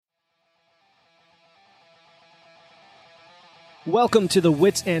Welcome to the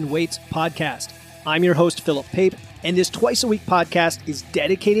Wits and Weights podcast. I'm your host, Philip Pape, and this twice-a-week podcast is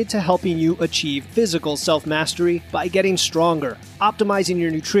dedicated to helping you achieve physical self-mastery by getting stronger, optimizing your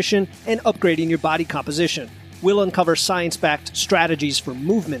nutrition, and upgrading your body composition. We'll uncover science-backed strategies for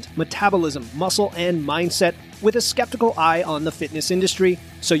movement, metabolism, muscle, and mindset with a skeptical eye on the fitness industry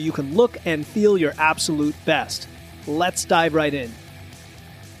so you can look and feel your absolute best. Let's dive right in.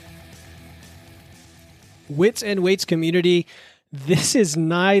 Wits and Weights community, this is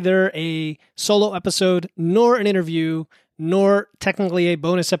neither a solo episode, nor an interview, nor technically a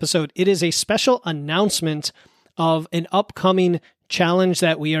bonus episode. It is a special announcement of an upcoming challenge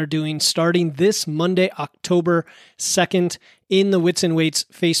that we are doing starting this Monday, October 2nd in the Wits and Weights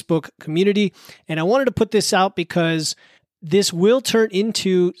Facebook community. And I wanted to put this out because this will turn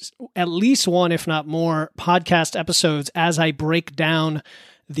into at least one, if not more, podcast episodes as I break down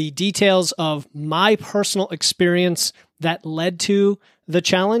the details of my personal experience that led to the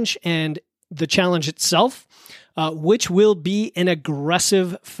challenge and the challenge itself, which will be an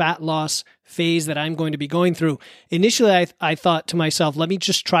aggressive fat loss phase that I'm going to be going through. Initially, I thought to myself, let me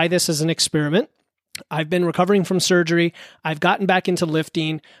just try this as an experiment. I've been recovering from surgery. I've gotten back into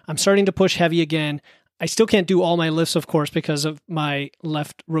lifting. I'm starting to push heavy again. I still can't do all my lifts, of course, because of my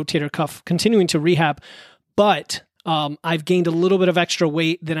left rotator cuff continuing to rehab, but I've gained a little bit of extra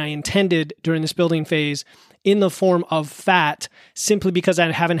weight than I intended during this building phase in the form of fat, simply because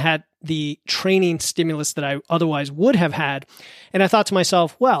I haven't had the training stimulus that I otherwise would have had. And I thought to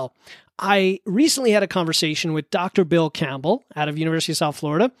myself, well, I recently had a conversation with Dr. Bill Campbell out of University of South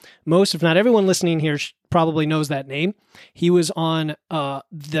Florida. Most, if not everyone listening here probably knows that name. He was on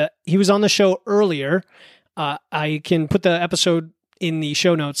the show earlier. I can put the episode in the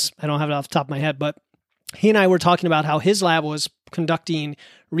show notes. I don't have it off the top of my head, but he and I were talking about how his lab was conducting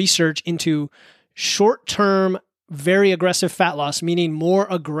research into short-term, very aggressive fat loss, meaning more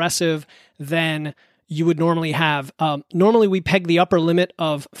aggressive than you would normally have. Normally, we peg the upper limit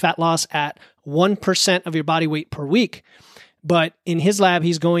of fat loss at 1% of your body weight per week. But in his lab,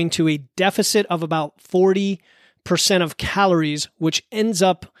 he's going to a deficit of about 40% of calories, which ends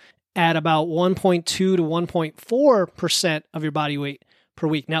up at about 1.2 to 1.4% of your body weight per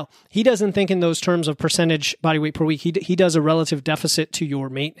week. Now, he doesn't think in those terms of percentage body weight per week. He does a relative deficit to your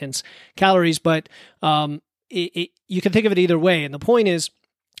maintenance calories, but you can think of it either way. And the point is,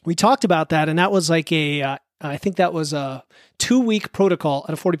 we talked about that, and that was like I think that was a 2-week protocol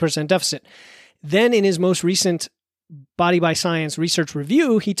at a 40% deficit. Then in his most recent Body by Science research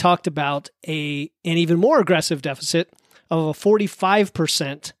review, he talked about an even more aggressive deficit of a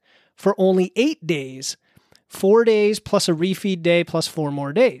 45% for only 8 days. 4 days plus a refeed day plus 4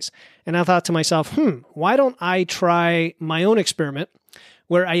 more days. And I thought to myself, why don't I try my own experiment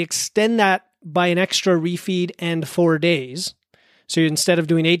where I extend that by an extra refeed and 4 days. So instead of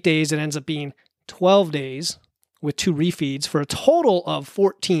doing 8 days, it ends up being 12 days with 2 refeeds for a total of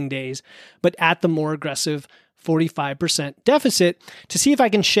 14 days, but at the more aggressive 45% deficit to see if I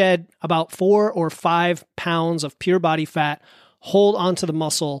can shed about 4 or 5 pounds of pure body fat, hold onto the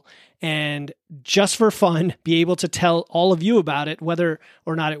muscle, and just for fun, be able to tell all of you about it, whether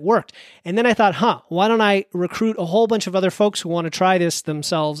or not it worked. And then I thought, why don't I recruit a whole bunch of other folks who want to try this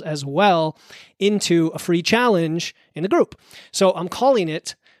themselves as well into a free challenge in the group. So I'm calling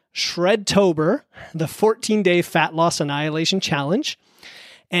it Shredtober, the 14-day fat loss annihilation challenge.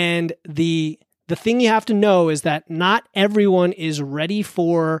 And the thing you have to know is that not everyone is ready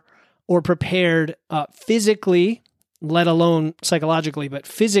for or prepared physically, let alone psychologically, but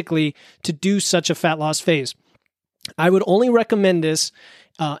physically, to do such a fat loss phase. I would only recommend this,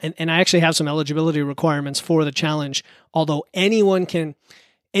 and I actually have some eligibility requirements for the challenge, although anyone can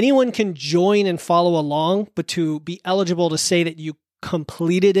join and follow along, but to be eligible to say that you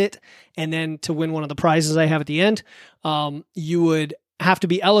completed it and then to win one of the prizes I have at the end, you would have to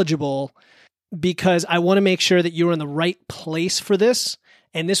be eligible, because I want to make sure that you're in the right place for this.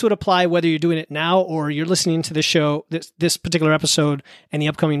 And this would apply whether you're doing it now or you're listening to the show, this particular episode and the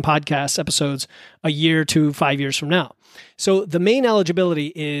upcoming podcast episodes a year to 5 years from now. So the main eligibility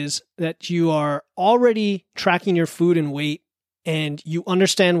is that you are already tracking your food and weight and you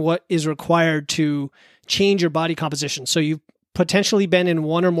understand what is required to change your body composition. So you've potentially been in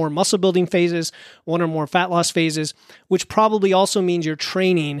one or more muscle building phases, one or more fat loss phases, which probably also means you're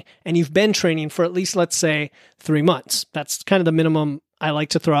training and you've been training for at least, let's say, 3 months. That's kind of the minimum I like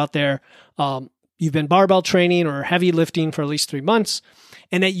to throw out there. You've been barbell training or heavy lifting for at least 3 months,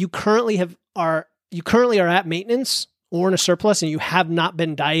 and that you currently are at maintenance or in a surplus, and you have not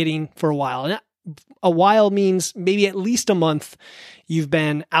been dieting for a while. And a while means maybe at least a month you've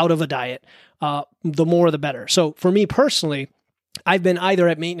been out of a diet. The more, the better. So for me personally, I've been either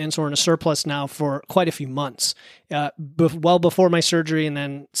at maintenance or in a surplus now for quite a few months, well before my surgery and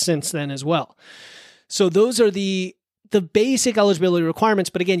then since then as well. So those are the basic eligibility requirements.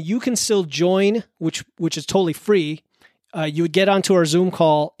 But again, you can still join, which is totally free. You would get onto our Zoom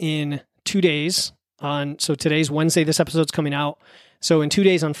call in 2 days. So today's Wednesday, this episode's coming out. So in 2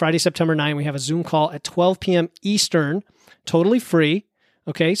 days, on Friday, September 9, we have a Zoom call at 12 p.m. Eastern, totally free.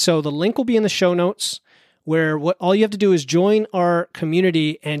 Okay, so the link will be in the show notes, where all you have to do is join our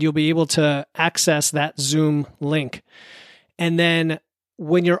community and you'll be able to access that Zoom link. And then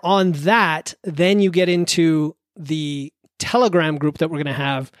when you're on that, then you get into the Telegram group that we're going to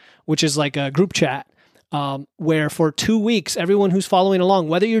have, which is like a group chat, where for 2 weeks, everyone who's following along,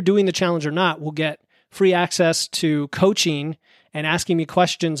 whether you're doing the challenge or not, will get free access to coaching and asking me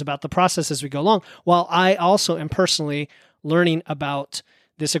questions about the process as we go along, while I also am personally learning about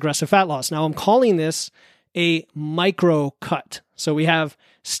this aggressive fat loss. Now, I'm calling this a micro cut. So we have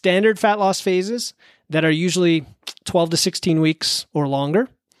standard fat loss phases that are usually 12 to 16 weeks or longer,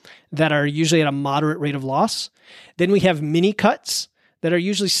 that are usually at a moderate rate of loss. Then we have mini cuts that are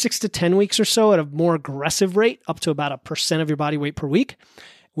usually 6 to 10 weeks or so at a more aggressive rate, up to about 1% of your body weight per week,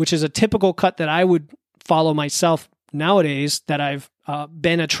 which is a typical cut that I would follow myself nowadays, that I've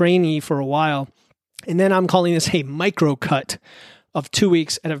been a trainee for a while. And then I'm calling this a micro cut of 2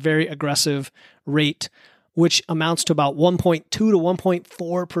 weeks at a very aggressive rate, which amounts to about 1.2 to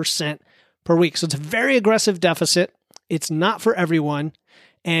 1.4% per week. So it's a very aggressive deficit. It's not for everyone,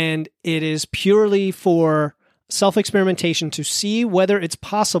 and it is purely for self-experimentation to see whether it's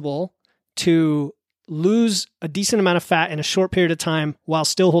possible to lose a decent amount of fat in a short period of time while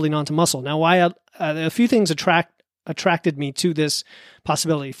still holding on to muscle. Now, a few things attracted me to this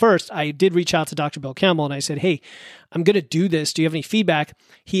possibility. First, I did reach out to Dr. Bill Campbell and I said, hey, I'm going to do this. Do you have any feedback?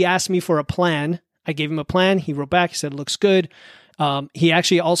 He asked me for a plan. I gave him a plan. He wrote back. He said, it looks good. He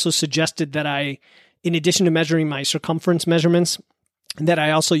actually also suggested that I, in addition to measuring my circumference measurements, that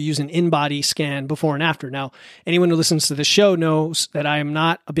I also use an in-body scan before and after. Now, anyone who listens to the show knows that I am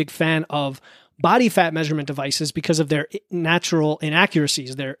not a big fan of body fat measurement devices because of their natural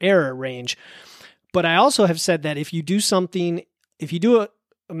inaccuracies, their error range. But I also have said that if you do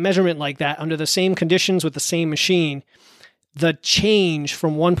a measurement like that under the same conditions with the same machine, the change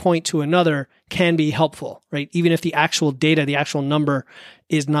from one point to another can be helpful, right? Even if the actual data, the actual number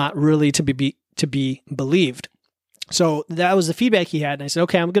is not really to be believed. So that was the feedback he had. And I said,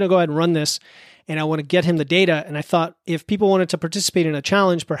 okay, I'm going to go ahead and run this, and I want to get him the data. And I thought if people wanted to participate in a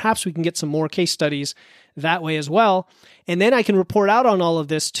challenge, perhaps we can get some more case studies that way as well. And then I can report out on all of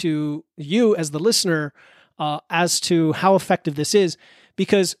this to you as the listener as to how effective this is.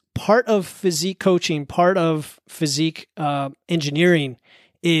 Because part of physique coaching, part of physique engineering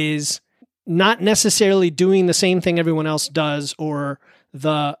is not necessarily doing the same thing everyone else does, or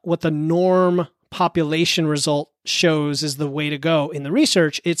what the norm population result shows is the way to go in the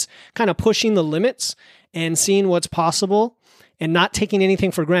research. It's kind of pushing the limits and seeing what's possible and not taking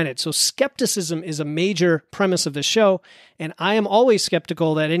anything for granted. So skepticism is a major premise of this show, and I am always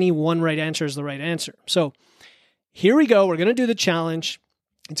skeptical that any one right answer is the right answer. So here we go. We're going to do the challenge.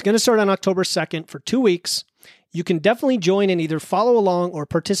 It's going to start on October 2nd for 2 weeks. You can definitely join and either follow along or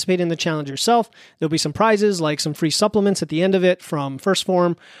participate in the challenge yourself. There'll be some prizes, like some free supplements at the end of it from First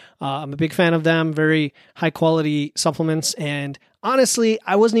Form. I'm a big fan of them, very high quality supplements. And honestly,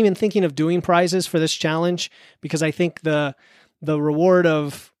 I wasn't even thinking of doing prizes for this challenge, because I think the reward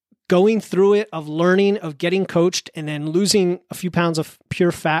of going through it, of learning, of getting coached, and then losing a few pounds of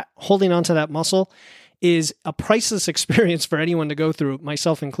pure fat, holding onto that muscle, is a priceless experience for anyone to go through,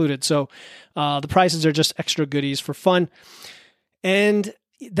 myself included. So the prizes are just extra goodies for fun. And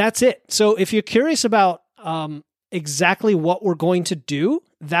that's it. So if you're curious about exactly what we're going to do,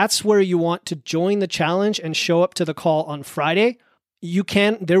 that's where you want to join the challenge and show up to the call on Friday.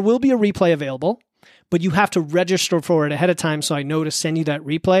 There will be a replay available, but you have to register for it ahead of time so I know to send you that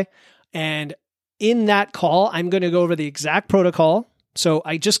replay. And in that call, I'm going to go over the exact protocol. So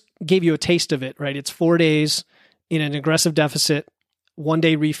I just gave you a taste of it, right? It's 4 days in an aggressive deficit, 1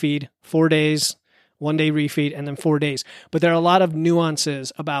 day refeed, 4 days, 1 day refeed, and then 4 days. But there are a lot of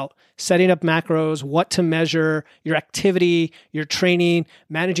nuances about setting up macros, what to measure, your activity, your training,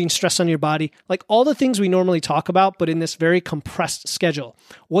 managing stress on your body, like all the things we normally talk about, but in this very compressed schedule.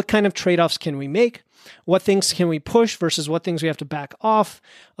 What kind of trade-offs can we make? What things can we push versus what things we have to back off?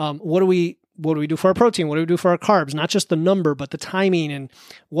 What do we do for our protein? What do we do for our carbs? Not just the number, but the timing, and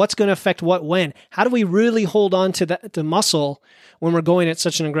what's going to affect what when. How do we really hold on to the muscle when we're going at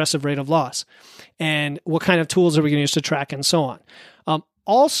such an aggressive rate of loss? And what kind of tools are we going to use to track, and so on.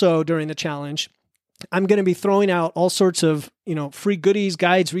 Also, during the challenge, I'm going to be throwing out all sorts of, free goodies,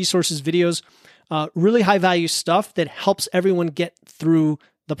 guides, resources, videos, really high value stuff that helps everyone get through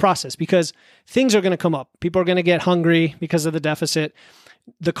the process, because things are going to come up. People are going to get hungry because of the deficit.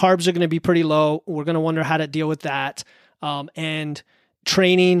 The carbs are going to be pretty low. We're going to wonder how to deal with that. And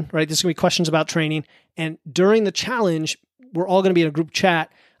training, right? There's going to be questions about training. And during the challenge, we're all going to be in a group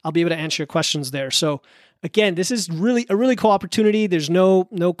chat. I'll be able to answer your questions there. So again, this is really a really cool opportunity. There's no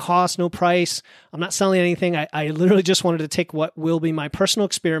cost, no price. I'm not selling anything. I literally just wanted to take what will be my personal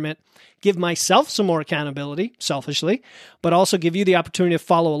experiment, give myself some more accountability, selfishly, but also give you the opportunity to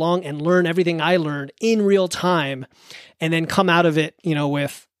follow along and learn everything I learned in real time, and then come out of it,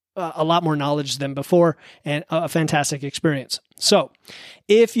 with a lot more knowledge than before, and a fantastic experience. So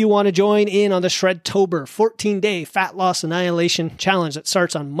if you want to join in on the Shredtober 14-day fat loss annihilation challenge that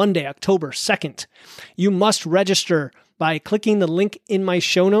starts on Monday, October 2nd, you must register by clicking the link in my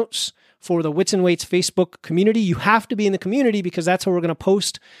show notes for the Wits and Weights Facebook community. You have to be in the community because that's where we're going to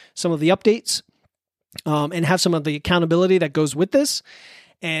post some of the updates and have some of the accountability that goes with this,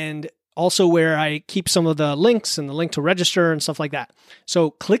 and also where I keep some of the links and the link to register and stuff like that.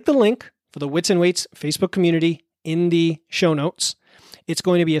 So click the link for the Wits and Weights Facebook community in the show notes. It's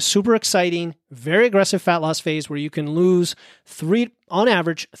going to be a super exciting, very aggressive fat loss phase where you can lose on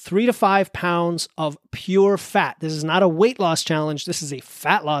average, 3 to 5 pounds of pure fat. This is not a weight loss challenge. This is a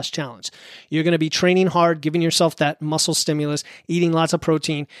fat loss challenge. You're going to be training hard, giving yourself that muscle stimulus, eating lots of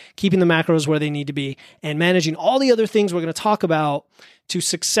protein, keeping the macros where they need to be, and managing all the other things we're going to talk about to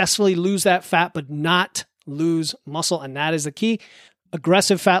successfully lose that fat, but not lose muscle. And that is the key.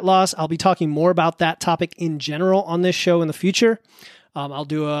 Aggressive fat loss. I'll be talking more about that topic in general on this show in the future. I'll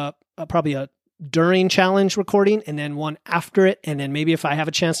do probably a during challenge recording and then one after it. And then maybe if I have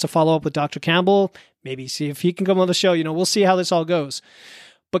a chance to follow up with Dr. Campbell, maybe see if he can come on the show. We'll see how this all goes.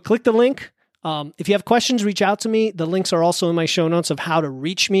 But click the link. If you have questions, reach out to me. The links are also in my show notes of how to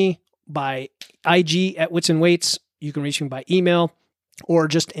reach me by IG at Wits and Weights. You can reach me by email or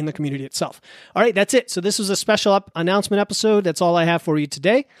just in the community itself. All right, that's it. So this was a special announcement episode. That's all I have for you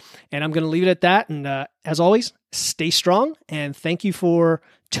today. And I'm going to leave it at that. And as always, stay strong. And thank you for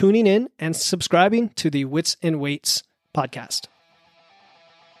tuning in and subscribing to the Wits and Weights podcast.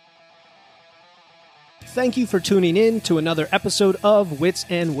 Thank you for tuning in to another episode of Wits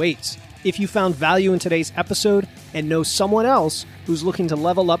and Weights. If you found value in today's episode and know someone else who's looking to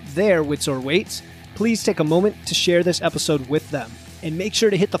level up their wits or weights, please take a moment to share this episode with them. And make sure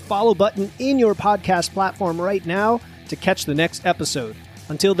to hit the follow button in your podcast platform right now to catch the next episode.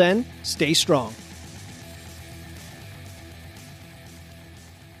 Until then, stay strong.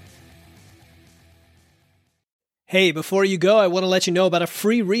 Hey, before you go, I want to let you know about a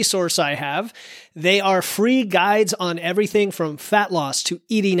free resource I have. They are free guides on everything from fat loss to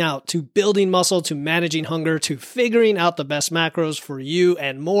eating out to building muscle to managing hunger to figuring out the best macros for you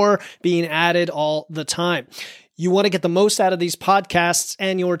and more being added all the time. You want to get the most out of these podcasts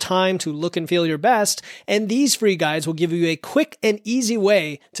and your time to look and feel your best, and these free guides will give you a quick and easy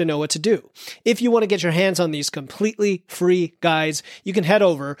way to know what to do. If you want to get your hands on these completely free guides, you can head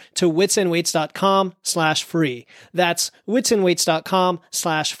over to witsandweights.com/free. That's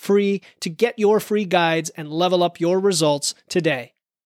witsandweights.com/free to get your free guides and level up your results today.